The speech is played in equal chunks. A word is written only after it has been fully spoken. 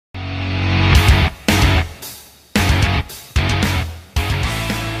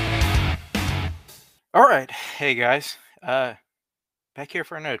All right, hey guys, back here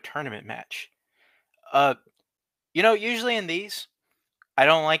for another tournament match. Uh, usually in these, I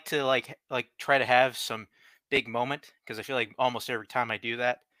don't like to try to have some big moment because I feel like almost every time I do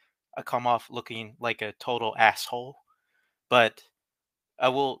that, I come off looking like a total asshole. But I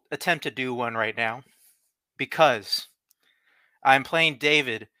will attempt to do one right now because I'm playing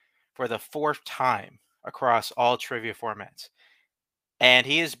David for the fourth time across all trivia formats, and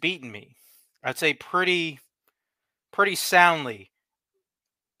he has beaten me. I'd say pretty soundly,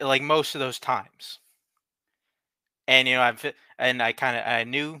 like most of those times. And I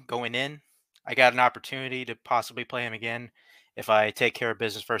knew going in, I got an opportunity to possibly play him again if I take care of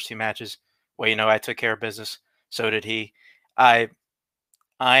business first two matches. Well, I took care of business. So did he. I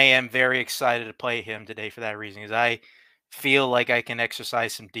I am very excited to play him today for that reason, because I feel like I can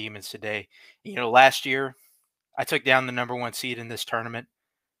exercise some demons today. Last year I took down the number one seed in this tournament,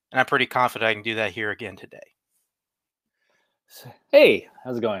 and I'm pretty confident I can do that here again today. Hey,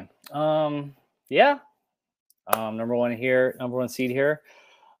 how's it going? Yeah, number one here, number one seed here.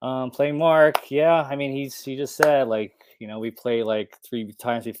 Playing Mark. Yeah, I mean he just said we played like 3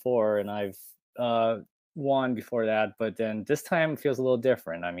 times before, and I've won before that, but then this time feels a little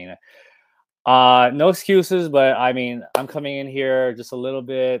different. I mean, no excuses, but I mean I'm coming in here just a little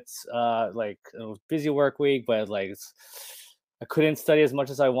bit like a busy work week, but I couldn't study as much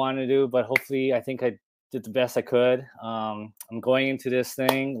as I wanted to do, but hopefully I think I did the best I could. I'm going into this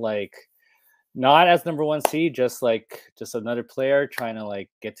thing like not as number one seed, just another player trying to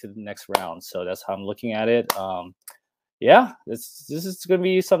get to the next round. So that's how I'm looking at it. Yeah, this is going to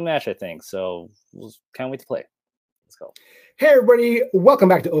be some match, I think. So can't wait to play. Let's go. Hey everybody, welcome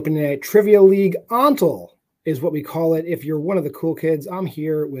back to Open Night Trivia League. ONTL is what we call it. If you're one of the cool kids, I'm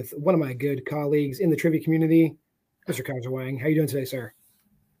here with one of my good colleagues in the trivia community, Mr. Kaiser Wang. How are you doing today, sir?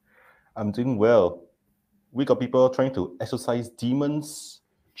 I'm doing well. We got people trying to exercise demons,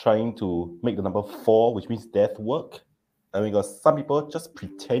 trying to make the number 4, which means death, work. And we got some people just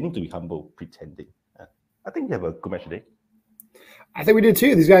pretending to be humble, pretending. I think we have a good match today. I think we did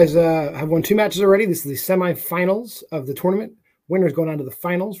too. These guys have won 2 matches already. This is the semifinals of the tournament. Winners going on to the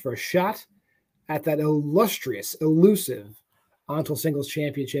finals for a shot at that illustrious, elusive ONTL Singles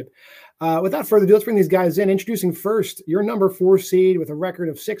Championship. Without further ado, let's bring these guys in. Introducing first, your number 4 seed with a record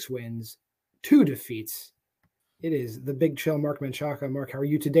of 6 wins, 2 defeats. It is the big chill Mark Menchaca. Mark, how are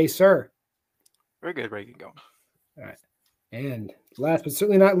you today, sir? Very good, ready to go. All right. And last but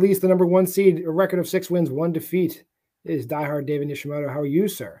certainly not least, the number 1 seed, a record of 6 wins, 1 defeat. It is diehard David Nishimoto. How are you,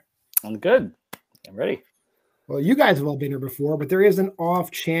 sir? I'm good. I'm ready. Well, you guys have all been here before, but there is an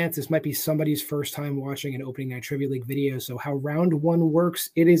off chance this might be somebody's first time watching an Opening Night Trivia League video. So how round 1 works,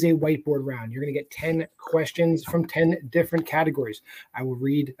 it is a whiteboard round. You're going to get 10 questions from 10 different categories. I will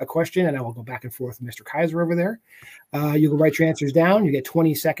read a question, and I will go back and forth with Mr. Kaiser over there. You will write your answers down. You get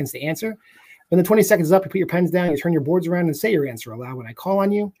 20 seconds to answer. When the 20 seconds is up, you put your pens down, you turn your boards around, and say your answer aloud when I call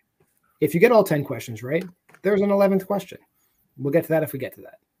on you. If you get all 10 questions right, there's an 11th question. We'll get to that if we get to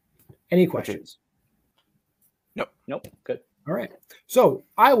that. Any questions? Nope. Good. All right. So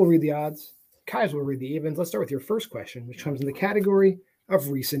I will read the odds. Kaiser will read the evens. Let's start with your first question, which comes in the category of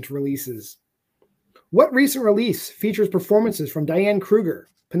recent releases. What recent release features performances from Diane Kruger,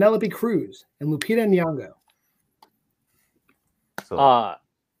 Penelope Cruz, and Lupita Nyong'o?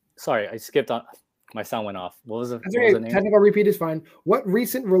 Sorry, I skipped on. My sound went off. What was the name? Technical repeat is fine. What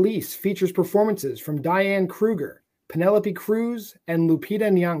recent release features performances from Diane Kruger, Penelope Cruz, and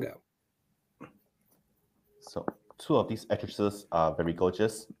Lupita Nyong'o? So 2 of these actresses are very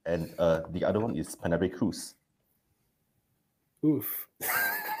gorgeous, and the other one is Penelope Cruz. Oof.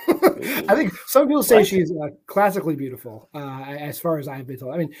 I think some people say she's classically beautiful, as far as I've been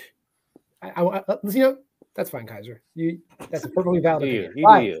told. I mean, that's fine, Kaiser. That's a perfectly valid opinion. You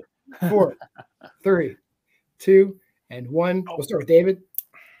do you. 4, 3, 2, and 1. We'll start with David.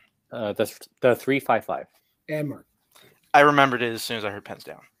 That's the 355. And Mark. I remembered it as soon as I heard pens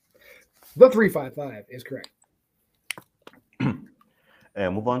down. The 355 is correct.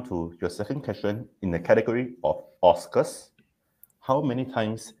 And move on to your second question in the category of Oscars. How many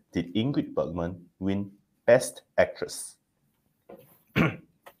times did Ingrid Bergman win Best Actress?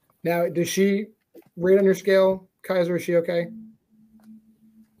 Now, does she rate on your scale, Kaiser? Is she okay?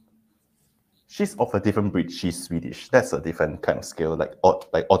 She's of a different breed. She's Swedish. That's a different kind of scale, like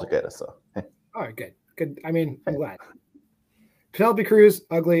altogether. So. All right, good. Good. I mean, I'm glad. Penelope Cruz,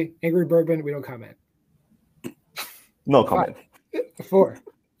 ugly. Ingrid Bergman, we don't comment. No comment. 4,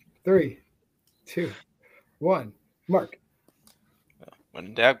 3, 2, 1. Mark. When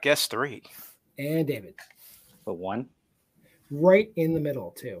in doubt, guess 3. And David. But 1. Right in the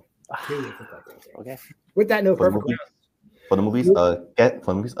middle, too. 2 for correct answer. Okay. With that, no For the perfect movie, round. for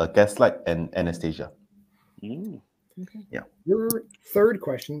the movies, Gaslight and Anastasia. Mm. Your third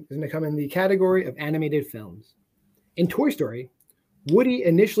question is going to come in the category of animated films. In Toy Story, Woody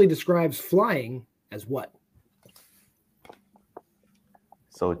initially describes flying as what?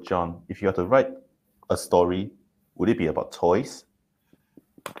 So, John, if you had to write a story, would it be about toys?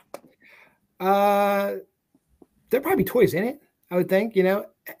 There'd probably be toys in it, I would think,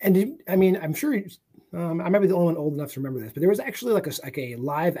 And I mean, I'm sure I might be the only one old enough to remember this, but there was actually like a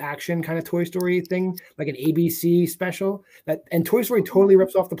live action kind of Toy Story thing, like an ABC special and Toy Story totally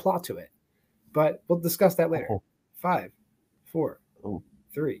rips off the plot to it. But we'll discuss that later. Oh. 5, 4, Oh.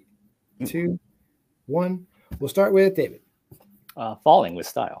 3, 2, 1. We'll start with David. Falling with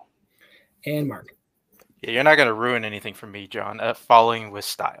Style. And Mark. Yeah, you're not going to ruin anything for me, John. Following with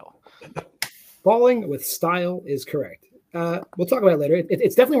Style. Falling with Style is correct. We'll talk about it later.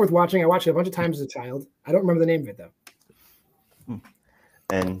 It's definitely worth watching. I watched it a bunch of times as a child. I don't remember the name of it, though.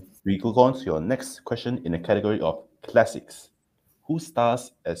 And we go on to your next question in the category of classics. Who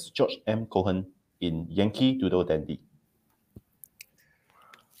stars as George M. Cohan in Yankee Doodle Dandy?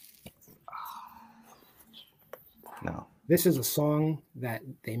 Now, This is a song that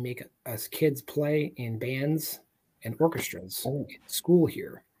they make us kids play in bands and orchestras in school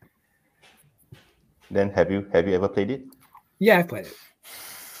here. then have you ever played it? Yeah, I've played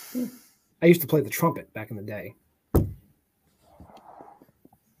it. I used to play the trumpet back in the day.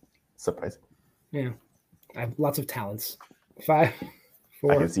 Surprising. Yeah, I have lots of talents. 5, I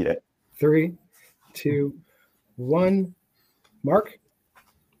 4, can see that. 3, 2, 1. Mark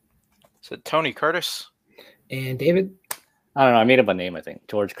So Tony Curtis. and David, I don't know. I made up a name, I think.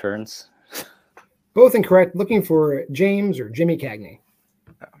 George Kearns. both incorrect. Looking for James or Jimmy Cagney.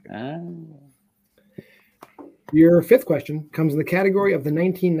 Your fifth question comes in the category of the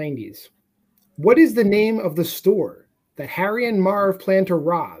 1990s. What is the name of the store that Harry and Marv plan to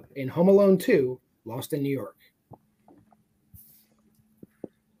rob in Home Alone 2, Lost in New York?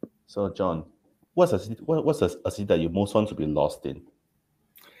 So, John, what's a city that you most want to be lost in?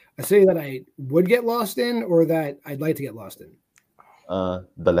 A city that I would get lost in or that I'd like to get lost in?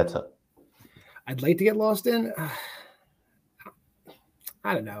 The letter. I'd like to get lost in?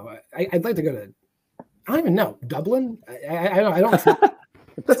 I don't know. I'd like to go to, I don't even know, Dublin? I don't.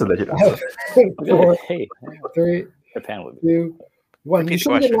 That's a legit answer. 4, Hey, 3, Japan would be. 2, 1. Repeat You the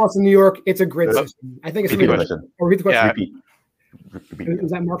shouldn't get question. lost in New York. It's a grid system. I think it's Repeat the really. question. Or repeat the question. Yeah. Repeat.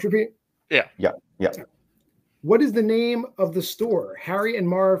 Is that Mark's repeat? Yeah. What is the name of the store Harry and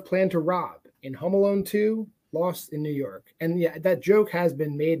Marv plan to rob in Home Alone 2, Lost in New York? And yeah, that joke has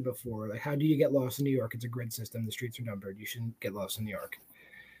been made before. Like, how do you get lost in New York? It's a grid system. The streets are numbered. You shouldn't get lost in New York.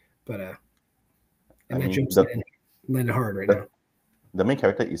 But and that joke's landed hard right now. The main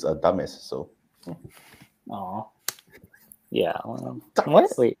character is a dumbass, so Aw. Yeah. Well, what?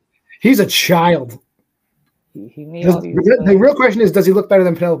 Wait. He's a child. He made all these. The real question is, does he look better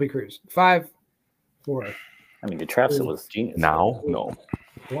than Penelope Cruz? 5, 4, I mean, the Traps was genius. now, no.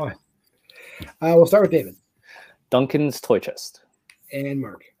 1. We'll start with David Duncan's Toy Chest. and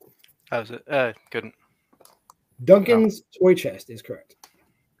Mark. That was it. Couldn't. Duncan's Toy Chest is correct.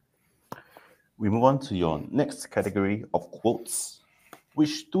 We move on to your next category of quotes.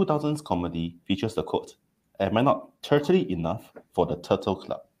 Which 2000s comedy features the quote, "Am I not turtly enough for the Turtle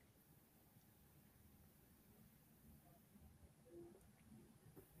Club?"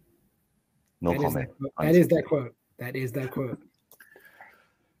 No comment. That is that quote. That is that quote.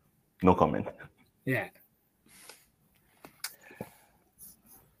 No comment. Yeah.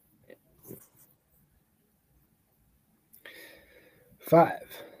 Five.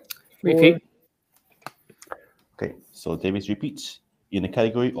 Repeat. Okay, so Davis repeats. In the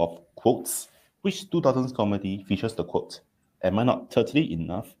category of quotes, which 2000s comedy features the quote, "Am I not turtly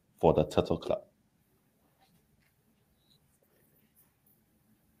enough for the Turtle Club?"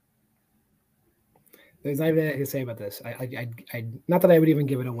 There's not even anything I can say about this. I not that I would even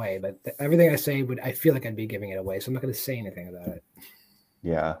give it away, but everything I say I feel like I'd be giving it away, so I'm not going to say anything about it.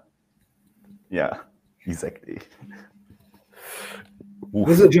 Yeah, exactly.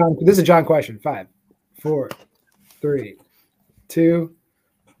 This is a John question. 5, 4, 3, 2,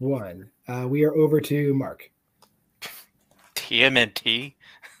 1. We are over to Mark. TMNT.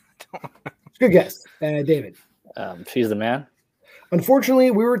 Good guess, David. She's the man.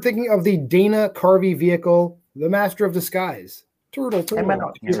 Unfortunately, we were thinking of the Dana Carvey vehicle, the Master of Disguise. Turtle.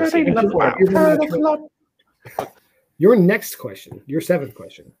 Your next question, your seventh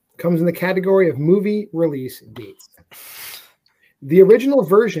question, comes in the category of movie release dates. The original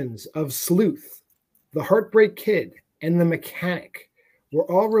versions of Sleuth, The Heartbreak Kid, and The Mechanic were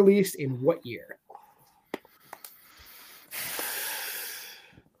all released in what year?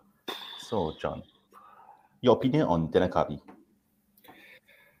 So, John, your opinion on Dana Carvey?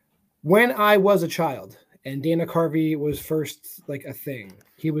 When I was a child and Dana Carvey was first like a thing,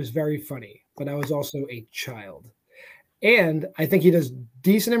 he was very funny, but I was also a child. And I think he does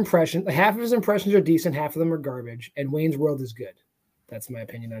decent impressions. Half of his impressions are decent, half of them are garbage. And Wayne's World is good. That's my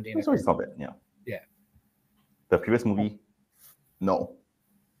opinion on Dana So it's Carvey. not bad. Yeah. Yeah. The previous movie, no.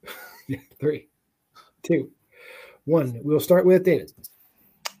 3, 2, 1. We'll start with David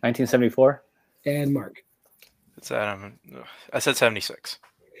 1974. and Mark. I said 76.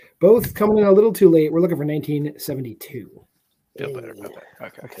 Both coming in a little too late. We're looking for 1972. Feel better about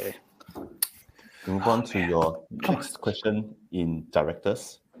that. Okay. We move on to your next question in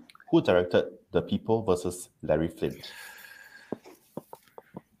directors. Who directed The People versus Larry Flint?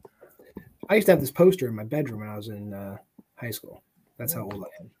 I used to have this poster in my bedroom when I was in high school. That's how old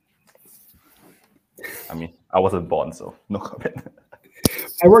I am. I mean, I wasn't born, so no comment.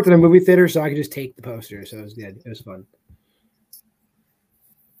 I worked in a movie theater, so I could just take the poster. So it was good. It was fun.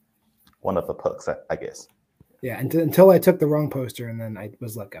 One of the perks, I guess. Yeah, until I took the wrong poster and then I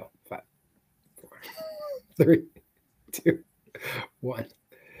was let go. 5, 4, 3, 2, 1.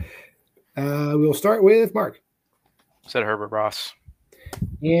 We'll start with Mark Said Herbert Ross.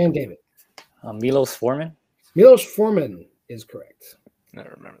 and David. Milos Forman. Milos Forman is correct.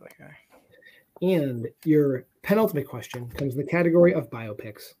 Never remember that guy. And your penultimate question comes in the category of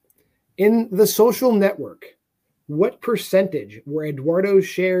biopics. In The Social Network, what percentage were Eduardo's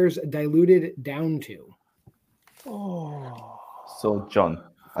shares diluted down to? So, John,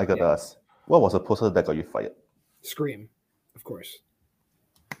 I got to ask, what was the poster that got you fired? Scream, of course.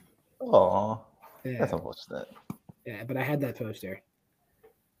 Oh, Yeah, that's unfortunate. yeah, but I had that poster.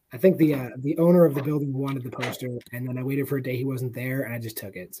 I think the owner of the building wanted the poster, and then I waited for a day he wasn't there, and I just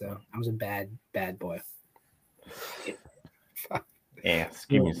took it. So I was a bad boy. Yeah,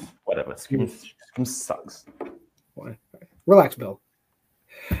 Scream is whatever. Scream sucks. Relax, Bill.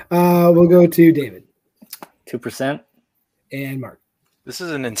 We'll go to David 2%. and Mark. This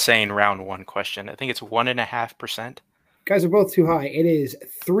is an insane round one question. I think it's 1.5%. Guys are both too high. It is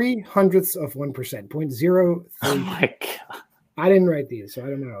 0.03%, 0.03. Oh my god. I didn't write these, so I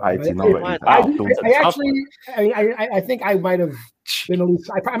don't know. I But did not write it I, down. I actually, I think I might have been at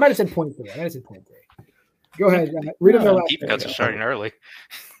least. I might have said 0.3. I might have said 0.3. Go ahead. Read them. Deep cuts are starting early.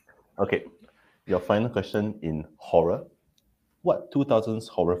 Okay, your final question in horror. What 2000s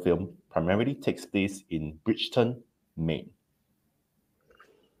horror film primarily takes place in Bridgeton, Maine?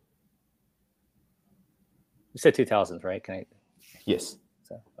 You said 2000s, right? Can I? Yes.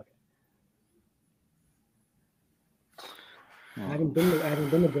 So, okay. I haven't been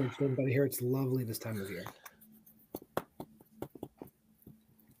to Bridgeton, but I hear it's lovely this time of year.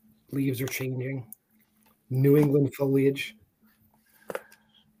 Leaves are changing. New England foliage.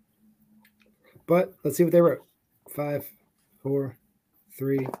 But let's see what they wrote. 5, 4,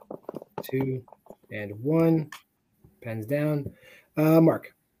 3, 2, and 1. Pens down.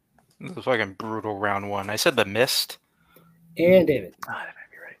 Mark This is a fucking brutal round one. I said The Mist. and David. That might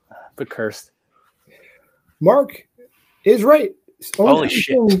be right. But cursed. Mark is right. Holy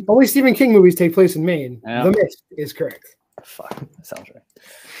shit. Only Stephen King movies take place in Maine. Yeah. The Mist is correct. Fuck. That sounds right.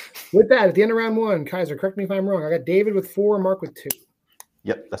 With that, at the end of round 1, Kaiser, correct me if I'm wrong. I got David with 4, Mark with 2.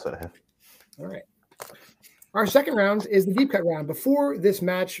 Yep, that's what I have. All right. Our second round is the deep cut round. Before this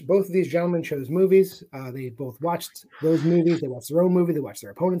match, both of these gentlemen chose movies. They both watched those movies. They watched their own movie. They watched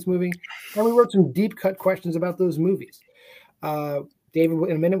their opponent's movie. And we wrote some deep cut questions about those movies. David,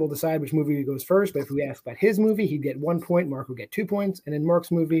 in a minute, will decide which movie goes first. But if we ask about his movie, he'd get 1 point. Mark would get 2 points. And in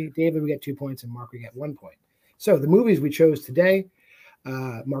Mark's movie, David would get 2 points and Mark would get 1 point. So the movies we chose today,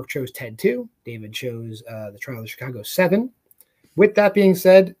 Mark chose Ted 2. David chose The Trial of Chicago 7. With that being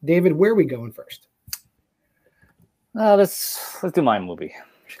said, David, where are we going first? Let's do my movie,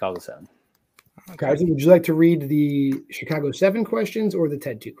 Chicago 7. Kaiser, would you like to read the Chicago 7 questions or the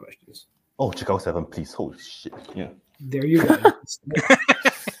Ted 2 questions? Oh, Chicago 7, please. Holy shit. Yeah. There you go.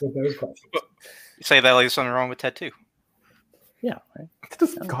 With those questions. You say that like there's something wrong with Ted 2. Yeah, right. This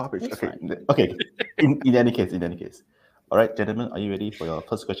is Yeah, garbage. that's Okay. In any case. All right, gentlemen, are you ready for your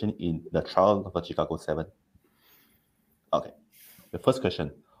first question in the trial of the Chicago 7? Okay. The first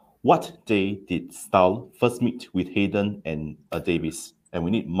question. What day did Stahl first meet with Hayden and Davis? And we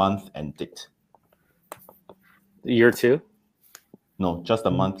need month and date. Year 2? No, just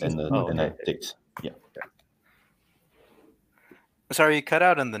the month and the okay. date. Yeah. Sorry, you cut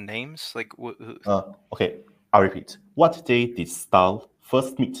out in the names. Like, Okay, I'll repeat. What day did Stahl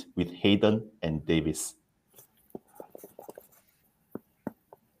first meet with Hayden and Davis?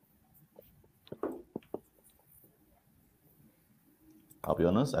 I'll be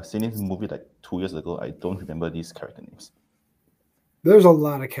honest, I've seen this movie like 2 years ago. I don't remember these character names. There's a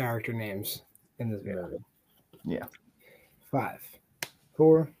lot of character names in this movie. Yeah. 5,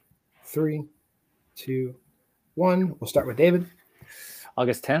 4, 3, 2, 1. We'll start with David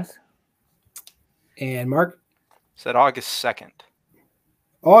August 10th. and Mark. Said August 2nd.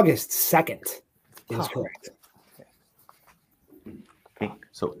 August 2nd is correct. Okay,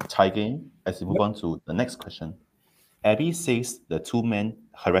 so tie game. As we move on to the next question, Abby says the two men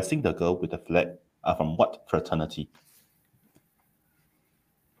harassing the girl with the flag are from what fraternity?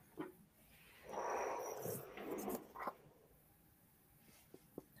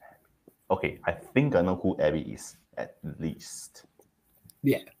 Okay, I think I know who Abby is, at least.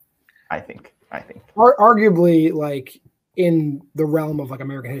 Yeah. I think. Arguably, like in the realm of like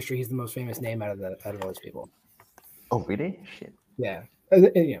American history, he's the most famous name out of all these people. Oh, really? Shit. Yeah.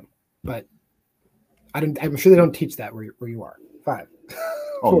 Yeah. But I'm sure they don't teach that where you are. 5.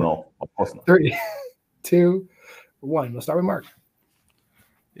 Oh, 4, no, of course not. 3, 2, 1. We'll start with Mark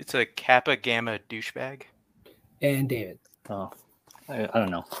It's a Kappa Gamma douchebag. and David. Oh, I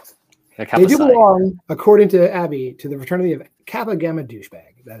don't know. They do belong, according to Abby, to the fraternity of Kappa Gamma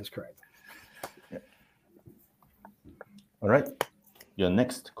douchebag. That is correct. All right. Your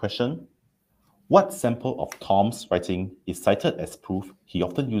next question. What sample of Tom's writing is cited as proof he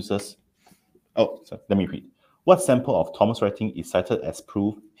often uses? Oh, sorry, let me repeat. What sample of Tom's writing is cited as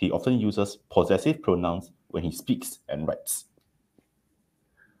proof he often uses possessive pronouns when he speaks and writes?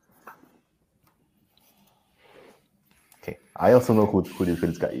 Okay, I also know who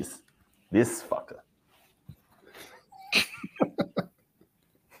this guy is. This fucker.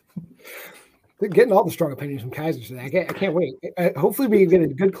 They're getting all the strong opinions from Kaiser today. I can't wait. Hopefully we get a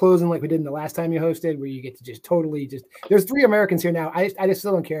good closing like we did in the last time you hosted, where you get to just totally just. There's 3 Americans here now. I just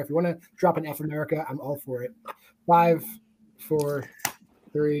still don't care. If you want to drop an F America, I'm all for it. 5, 4,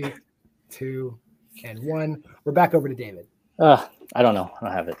 3, 2, and 1. We're back over to David. I don't know. I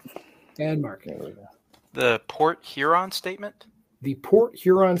don't have it. And Mark. There we go. The Port Huron statement? The Port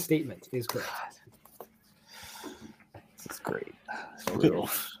Huron statement is correct. This is great. Okay.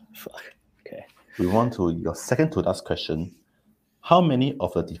 Fuck. Okay. We move on to your second to last question. How many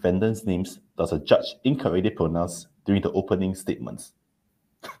of the defendants' names does a judge incorrectly pronounce during the opening statements?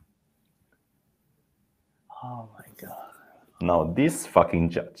 Oh my god. Now, this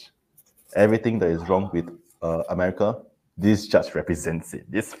fucking judge, everything that is wrong with America, this judge represents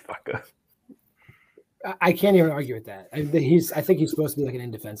it. This fucker. I can't even argue with that. I think he's supposed to be like an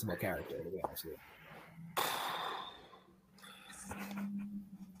indefensible character, to be honest with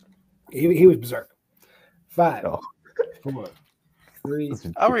you. He was berserk. 5, 4, 3.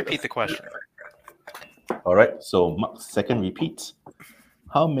 I'll repeat the question. All right, so Mark's second repeat.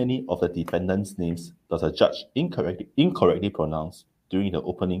 How many of the defendants' names does a judge incorrectly pronounce during the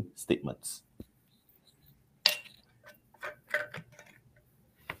opening statements?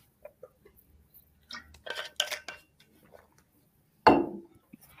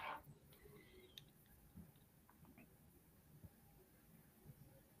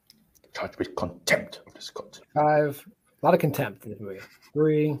 Charged with contempt of this court. 5. A lot of contempt in this movie.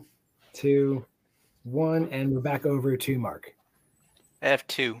 3, 2, 1, and we're back over to Mark I have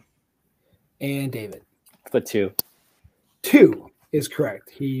 2. and David. Put 2. 2 is correct.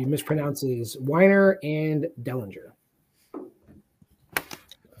 He mispronounces Weiner and Dellinger.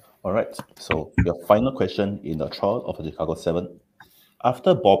 All right, so your final question in the trial of the Chicago 7.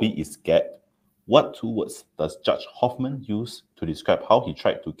 After Bobby is gagged, what 2 words does Judge Hoffman use to describe how he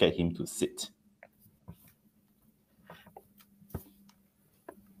tried to get him to sit?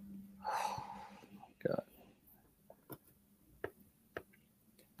 God.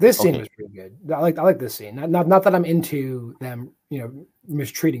 This scene Okay. was pretty good. I like this scene. Not that I'm into them,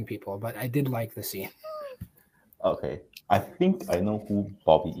 mistreating people, but I did like the scene. Okay, I think I know who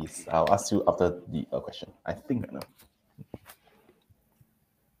Bobby is. I'll ask you after the question. I think I know.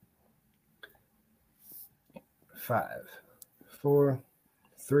 5, 4,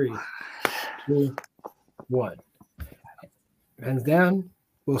 3, 2, 1. Hands down.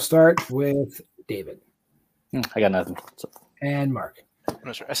 We'll start with David I got nothing. So, and Mark. I'm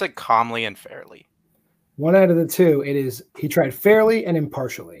not sure. I said calmly and fairly. 1 out of the 2. It is he tried fairly and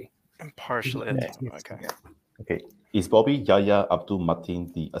impartially. Impartially. Okay. Okay, is Bobby Yahya Abdul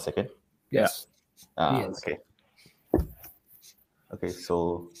Mateen the second? Yes. He is. Okay. Okay,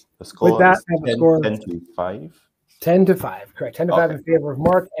 so the score that, is I have a 10, score of 10 to 5. 10 to 5. Correct. 10 to 5 Okay. in favor of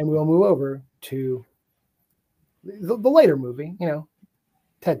Mark, and we'll move over to the later movie,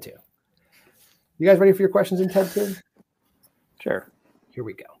 Ted 2. You guys ready for your questions in Ted 2? sure. Here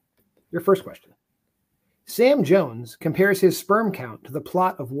we go. Your first question. Sam Jones compares his sperm count to the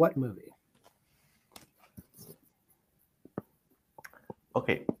plot of what movie?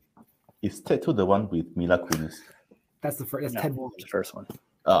 Okay. Is Ted 2 the one with Mila Kunis? That's the first. That's No, Ted Woolman. the first one.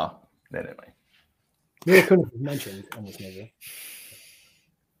 Ah, never mind. Mila Kunis was mentioned in this movie.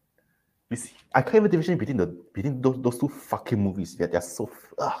 You see, I can't even differentiate between those two fucking movies. Yeah, they're so.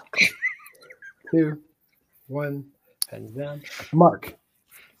 2, 1, pens down. Mark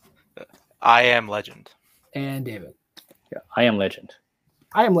I Am Legend. and David. Yeah, I Am Legend.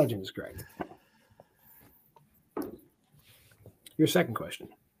 I Am Legend is correct. Your second question.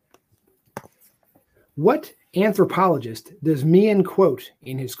 What anthropologist does Meehan quote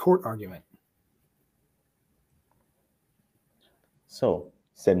in his court argument? So,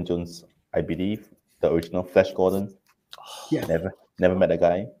 Sam Jones, I believe, the original Flash Gordon. Yes. Never met the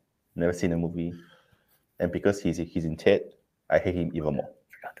guy, never seen the movie. And because he's in Ted, I hate him even more.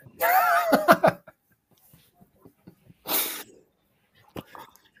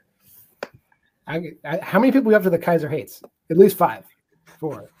 How many people we have to the Kaiser hates? At least 5,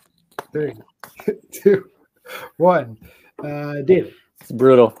 4, 3, 2, 1. David It's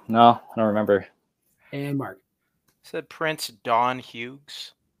brutal. No, I don't remember. and Mark. Said Prince Don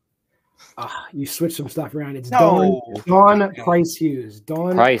Hughes. You switched some stuff around. It's No. Dawn Price Hughes.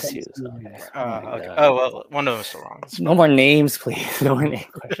 Dawn Price Hughes. Okay. Hughes. Okay. God. Oh, well, one of them is still wrong. It's No more names, please. No more name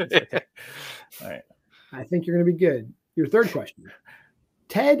questions. Okay. All right. I think you're going to be good. Your third question.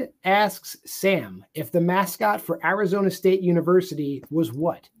 Ted asks Sam if the mascot for Arizona State University was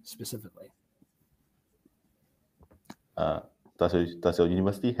what specifically? Does your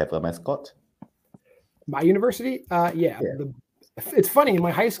university have a mascot? My university? Yeah. It's funny.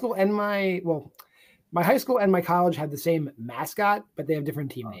 My high school and my high school and my college had the same mascot, but they have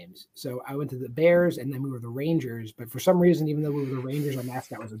different team names. So I went to the Bears, and then we were the Rangers. But for some reason, even though we were the Rangers, our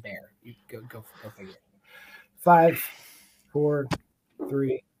mascot was a bear. You go figure. 5, 4,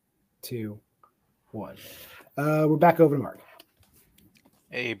 3, 2, 1. We're back over to Mark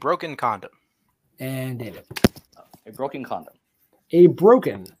a broken condom. and David. A broken condom. A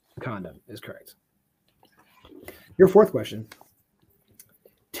broken condom is correct. Your fourth question.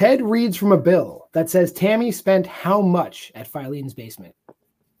 Ted reads from a bill that says Tammy spent how much at Filene's basement?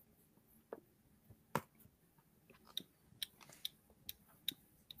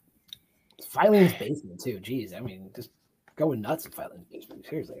 It's Filene's basement, too. Jeez, I mean, just going nuts at Filene's basement.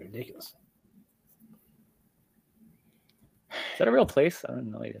 Seriously, ridiculous. Is that a real place? I don't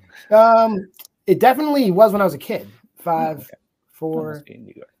know. Either. It definitely was when I was a kid. 5, Okay. 4. Must be in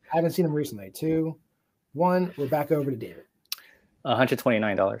New York. I haven't seen them recently. 2, 1. We're back over to David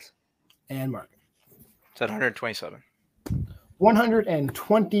 $129. and Mark. Said 127.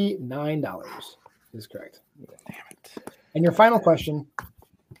 $129 is correct. Damn it. And your final question.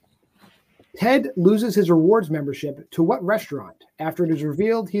 Ted loses his rewards membership to what restaurant after it is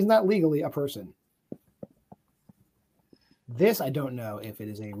revealed he's not legally a person? This I don't know if it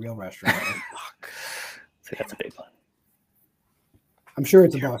is a real restaurant. Fuck. See, that's a big one. I'm sure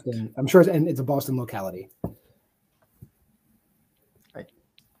it's a Boston. It's a Boston locality.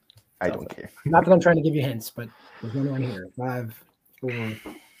 I don't care. Not that I'm trying to give you hints, but there's one on here. 5, 4,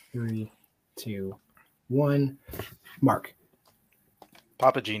 3, 2, 1. Mark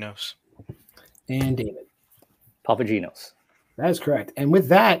Papa Gino's. and David. Papagino's. That is correct. And with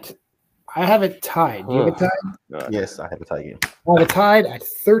that, I have it tied. Do you have it tied? Yes, I have a tie game. I have it tied at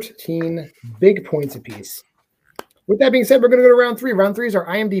 13 big points apiece. With that being said, we're going to go to round 3. Round 3 is our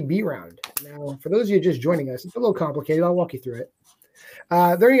IMDb round. Now, for those of you just joining us, it's a little complicated. I'll walk you through it.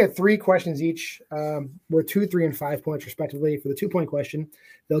 They're going to get 3 questions each. We're 2, 3, and 5 points respectively. For the 2-point question,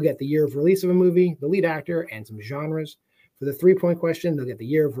 they'll get the year of release of a movie, the lead actor, and some genres. For the 3-point question, they'll get the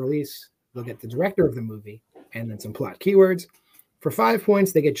year of release, they'll get the director of the movie, and then some plot keywords. For 5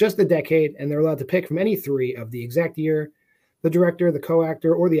 points, they get just the decade, and they're allowed to pick from any 3 of the exact year, the director, the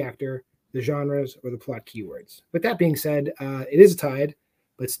co-actor, or the actor, the genres, or the plot keywords. With that being said, it is tied,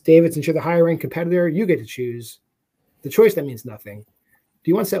 but David, since you're the higher ranked competitor, you get to choose. The choice that means nothing. Do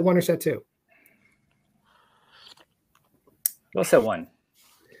you want set 1 or set 2? Go set 1.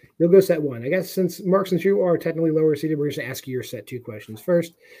 You'll go set 1. I guess since you are technically lower seated, we're just going to ask you your set 2 questions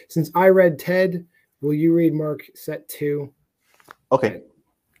first. Since I read Ted, will you read Mark set 2? Okay.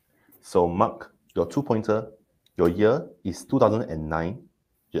 So, Mark, your 2-pointer, your year is 2009,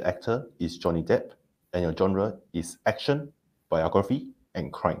 your actor is Johnny Depp, and your genre is action, biography,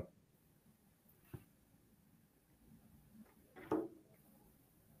 and crime.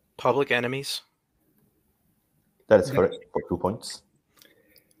 Public Enemies. That is correct for 2 points.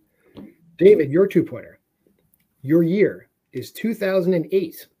 David, your 2-pointer. Your year is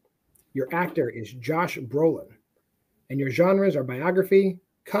 2008, Your actor is Josh Brolin. And your genres are biography,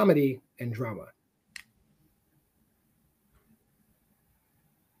 comedy, and drama.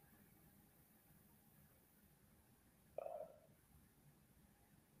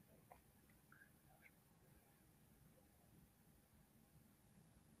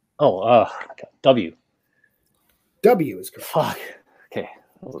 W. W is correct. Fuck. Okay.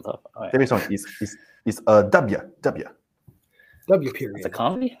 That was tough. All right. There is one. It's a W. W. W period. It's a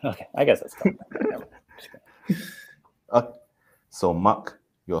comedy? Okay. I guess that's comedy. So Mark,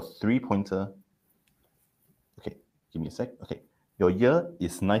 your 3-pointer. Okay, give me a sec. Okay, your year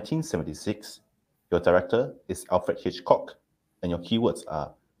is 1976. Your director is Alfred Hitchcock, and your keywords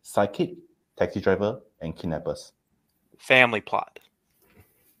are psychic, taxi driver, and kidnappers. Family plot.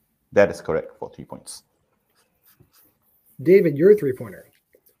 That is correct for 3 points. David, your 3-pointer.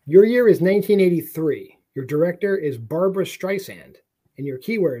 Your year is 1983. Your director is Barbara Streisand, and your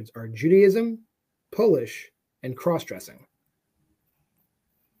keywords are Judaism, Polish, and cross-dressing.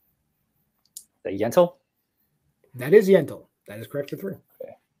 The Yentl? That is Yentl. That is correct for 3.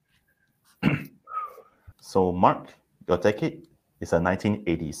 Okay. So Mark, your decade is the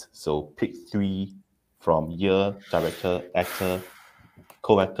 1980s. So pick 3 from year, director, actor,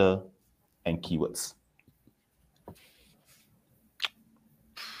 co-actor, and keywords.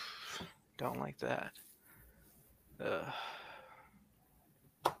 Don't like that.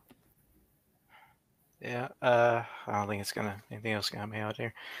 Yeah. I don't think it's anything else gonna help me out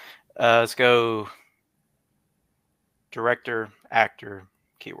here. Let's go. Director, actor,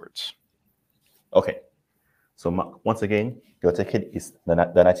 keywords. Okay. So Mark, once again, your decade is the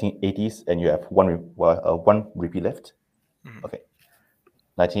 1980s, and you have one repeat left. Mm-hmm. Okay.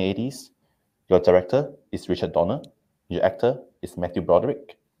 1980s. Your director is Richard Donner. Your actor is Matthew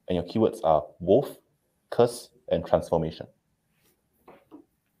Broderick, and your keywords are wolf, curse, and transformation.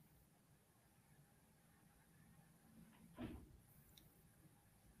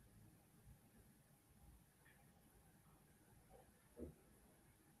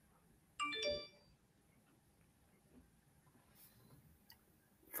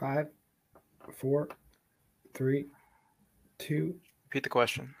 Five, 4, 3, 2. Repeat the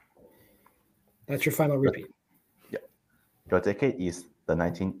question. That's your final repeat. Yeah. Your decade is the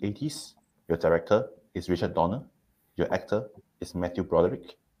 1980s. Your director is Richard Donner. Your actor is Matthew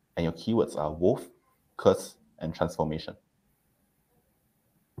Broderick. And your keywords are wolf, curse, and transformation.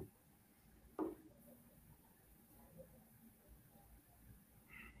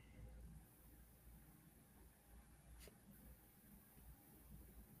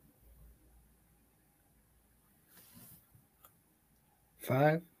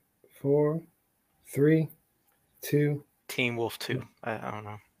 Five, 4, 3, 2. Teen Wolf 2. I don't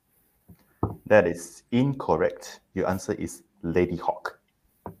know. That is incorrect. Your answer is Lady Hawk.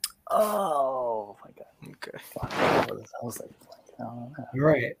 Oh my god. Okay. Fuck. I was like, All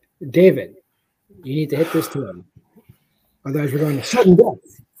right. David, you need to hit this tune. Otherwise, we're going to sudden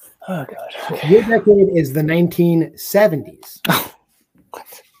death. oh god. Okay. Your decade is the 1970s.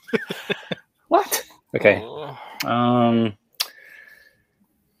 What? Okay. Oh.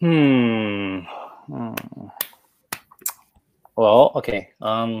 Well, okay.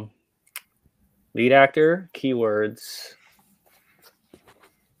 Lead actor, keywords.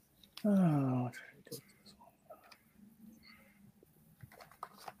 Oh,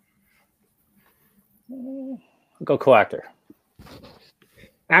 I'll go co-actor.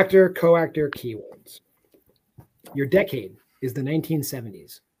 Actor, co-actor, keywords. Your decade is the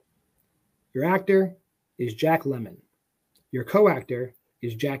 1970s. Your actor is Jack Lemmon. Your co-actor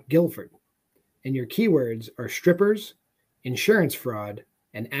is Jack Guilford. And your keywords are strippers, insurance fraud,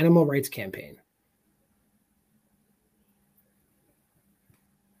 and animal rights campaign.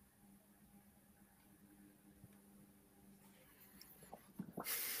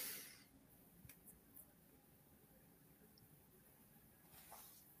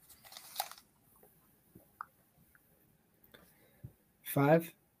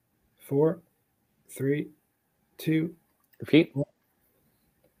 Five, 4, 3, 2. Repeat.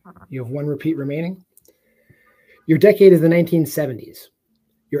 You have 1 repeat remaining. Your decade is the 1970s.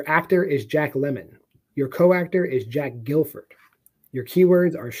 Your actor is Jack Lemmon. Your co-actor is Jack Guilford. Your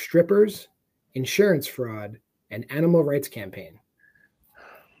keywords are strippers, insurance fraud, and animal rights campaign.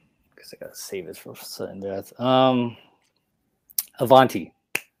 I guess I gotta save this for sudden death. Avanti.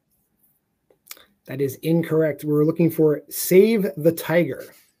 That is incorrect. We're looking for Save the Tiger.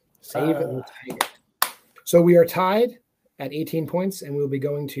 Save the Tiger. So we are tied at 18 points, and we'll be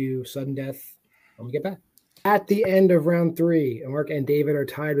going to sudden death when we get back. At the end of round 3, Mark and David are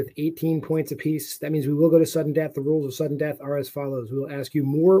tied with 18 points apiece. That means we will go to sudden death. The rules of sudden death are as follows. We will ask you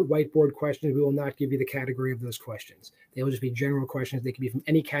more whiteboard questions. We will not give you the category of those questions. They will just be general questions. They can be from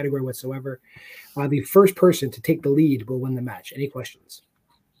any category whatsoever. The first person to take the lead will win the match. Any questions?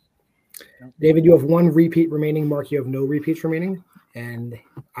 David, you have 1 repeat remaining. Mark, you have no repeats remaining. And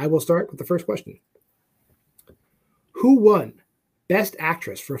I will start with the first question. Who won Best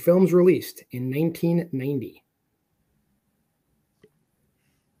Actress for films released in 1990?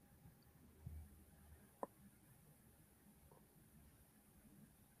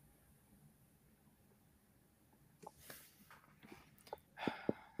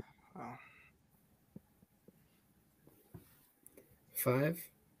 Oh. 5,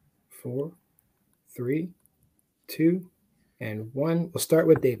 4, 3, 2, and 1. We'll start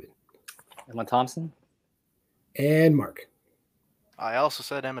with David. Emma Thompson. And Mark. I also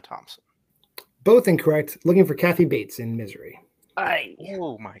said Emma Thompson. Both incorrect. Looking for Kathy Bates in Misery.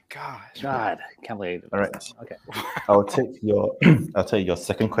 Oh my gosh. God, can't believe it. All right. Okay. I'll take your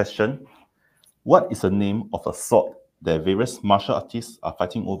second question. What is the name of a sword that various martial artists are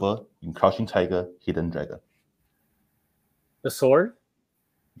fighting over in Crouching Tiger, Hidden Dragon? The sword?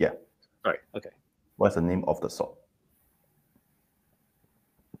 Yeah. All right. Okay. What's the name of the sword?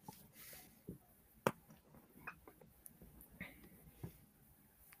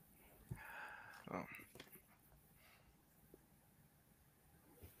 Oh.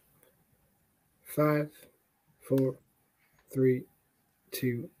 5, 4, 3,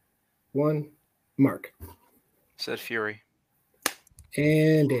 2, 1. Mark. Said Fury.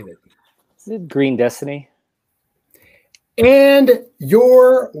 And David. Is it Green Destiny? And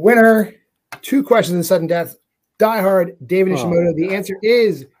your winner, 2 questions in sudden death. Die Hard, David Nishimoto. The answer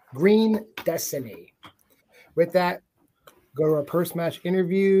is Green Destiny. With that, go to our post-match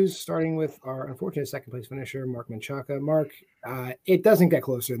interviews, starting with our unfortunate second-place finisher, Mark Menchaca. Mark, it doesn't get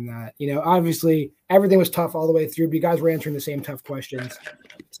closer than that. You know, obviously, everything was tough all the way through, but you guys were answering the same tough questions.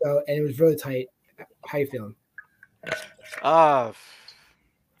 So, and it was really tight. How you feeling? I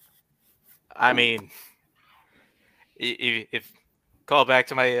mean, if call back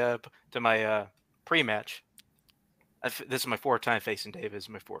to my pre-match, this is my 4th time facing David. This is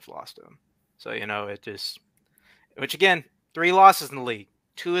my 4th loss to him. So, you know, it just, which again, 3 losses in the league.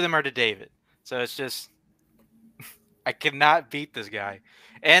 2 of them are to David. So it's just, I cannot beat this guy.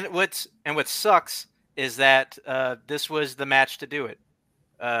 And what sucks is that this was the match to do it.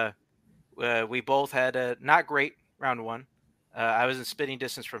 We both had a not great round 1. I was in spitting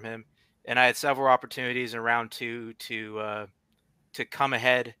distance from him, and I had several opportunities in round 2 to come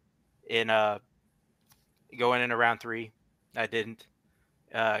ahead in going into round 3. I didn't.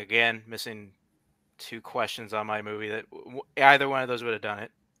 Again, missing 2 questions on my movie that either one of those would have done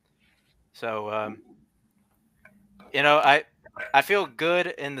it. So, you know, I feel good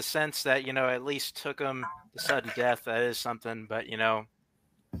in the sense that, you know, at least took him to sudden death. That is something, but, you know,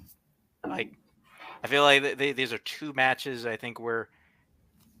 like, I feel like these are 2 matches, I think, where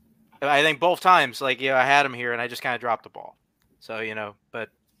I think both times, like, you know, I had him here and I just kind of dropped the ball. So, you know, but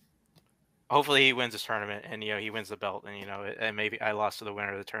hopefully he wins this tournament and, you know, he wins the belt and, you know, and maybe I lost to the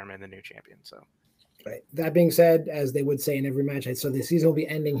winner of the tournament and the new champion. So. Right. That being said, as they would say in every match, so the season will be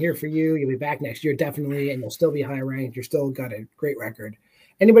ending here for you. You'll be back next year, definitely, and you'll still be high ranked. You're still got a great record.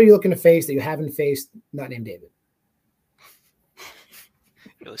 Anybody you're looking to face that you haven't faced, not named David?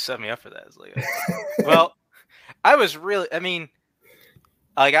 You really set me up for that. It's like, well, I was really, I mean,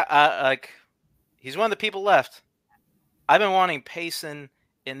 like, like, he's one of the people left. I've been wanting Payson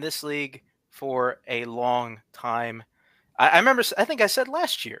in this league for a long time. I remember, I think I said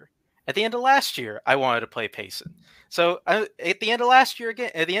last year. At the end of last year, I wanted to play Payson. So at the end of last year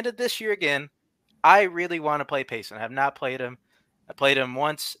again, at the end of this year again, I really want to play Payson. I have not played him. I played him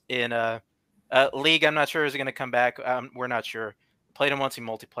once in a league. I'm not sure is going to come back. We're not sure. Played him once in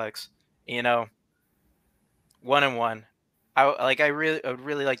multiplex. You know, 1-1. I would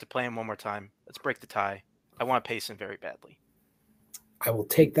really like to play him one more time. Let's break the tie. I want Payson very badly. I will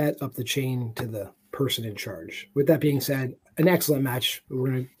take that up the chain to the person in charge. With that being said, an excellent match. We're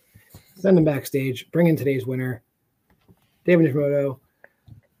going to send them backstage, bring in today's winner, David Nishimoto.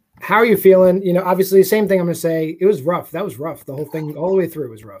 How are you feeling? You know, obviously, same thing I'm going to say. It was rough. That was rough. The whole thing, all the way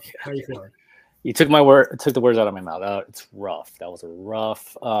through, was rough. How are you feeling? You took the words out of my mouth. It's rough. That was a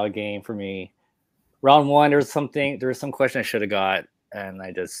rough game for me. Round 1, there was some question I should have got, and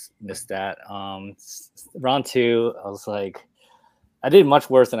I just missed that. Round 2, I was like, I did much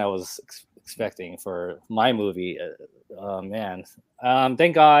worse than I was expecting for my movie. Man,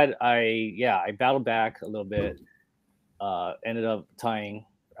 thank God I battled back a little bit. Ended up tying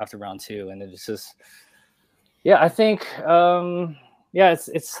after round 2, and it's just Yeah, I think yeah,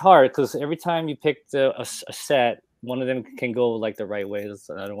 it's hard because every time you pick a set, one of them can go like the right way,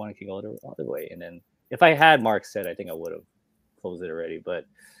 the other one can go the other way. And then if I had Mark's set, I think I would have closed it already. But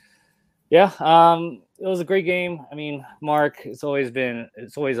yeah, it was a great game. I mean, Mark, it's always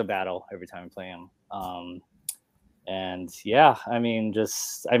a battle every time I play him. And yeah, I mean,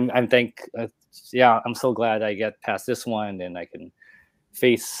 just I'm yeah, I'm so glad I get past this one and I can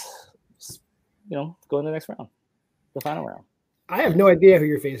face, go in the next round, the final round. I have no idea who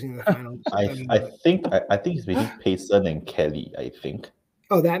you're facing in the finals. I think he's beating Payson and Kelly, I think.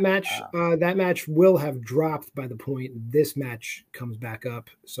 Oh, that match will have dropped by the point this match comes back up.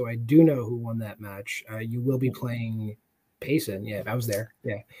 So I do know who won that match. You will be playing Payson. Yeah, I was there.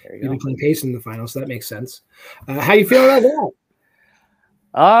 Yeah, you'll be playing Payson in the final, so that makes sense. How you feeling about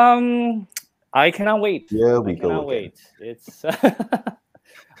that? I cannot wait. Yeah, we I cannot wait. It's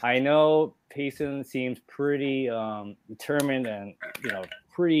I know Payson seems pretty determined and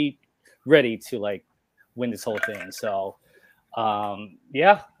pretty ready to like win this whole thing. So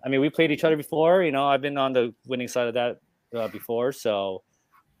yeah, I mean, we played each other before. I've been on the winning side of that before, so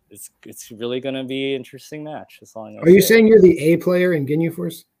it's really gonna be an interesting match. That's all I know. Are you saying you're the A player in Ginyu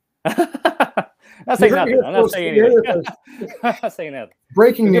Force? Not saying nothing. I'm not saying anything. I'm not saying that.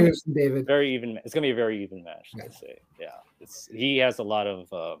 Breaking news, David. Very even. It's gonna be a very even match. Let's say, yeah. He has a lot of.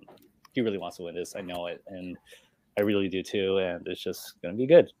 He really wants to win this. I know it, and I really do too. And it's just gonna be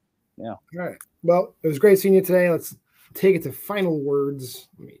good. Yeah. All right. Well, it was great seeing you today. Let's take it to final words.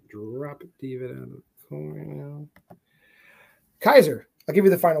 Let me drop David out of the corner now. Kaiser, I'll give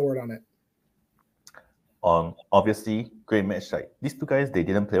you the final word on it. Obviously, great match. Like these two guys, they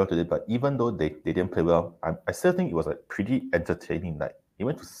didn't play well today, but even though they didn't play well, I still think it was a pretty entertaining night. It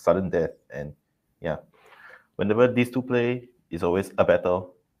went to sudden death, and yeah, whenever these two play, it's always a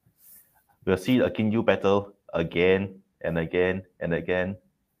battle. We'll see a Ginyu battle again and again and again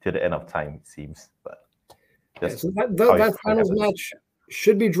till the end of time, it seems. But so that finals match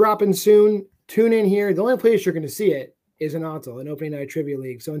should be dropping soon. Tune in here. The only place you're going to see it is in ONTL, an opening night trivia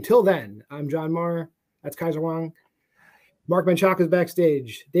league. So until then, I'm John Marr. That's Kaiser Wang. Mark Menchaca is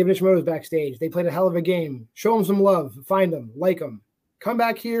backstage. David Nishimoto is backstage. They played a hell of a game. Show them some love. Find them. Like them. Come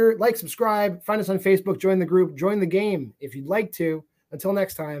back here. Like, subscribe. Find us on Facebook. Join the group. Join the game if you'd like to. Until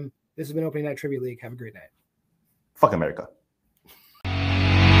next time, this has been Opening Night Trivia League. Have a great night. Fuck America.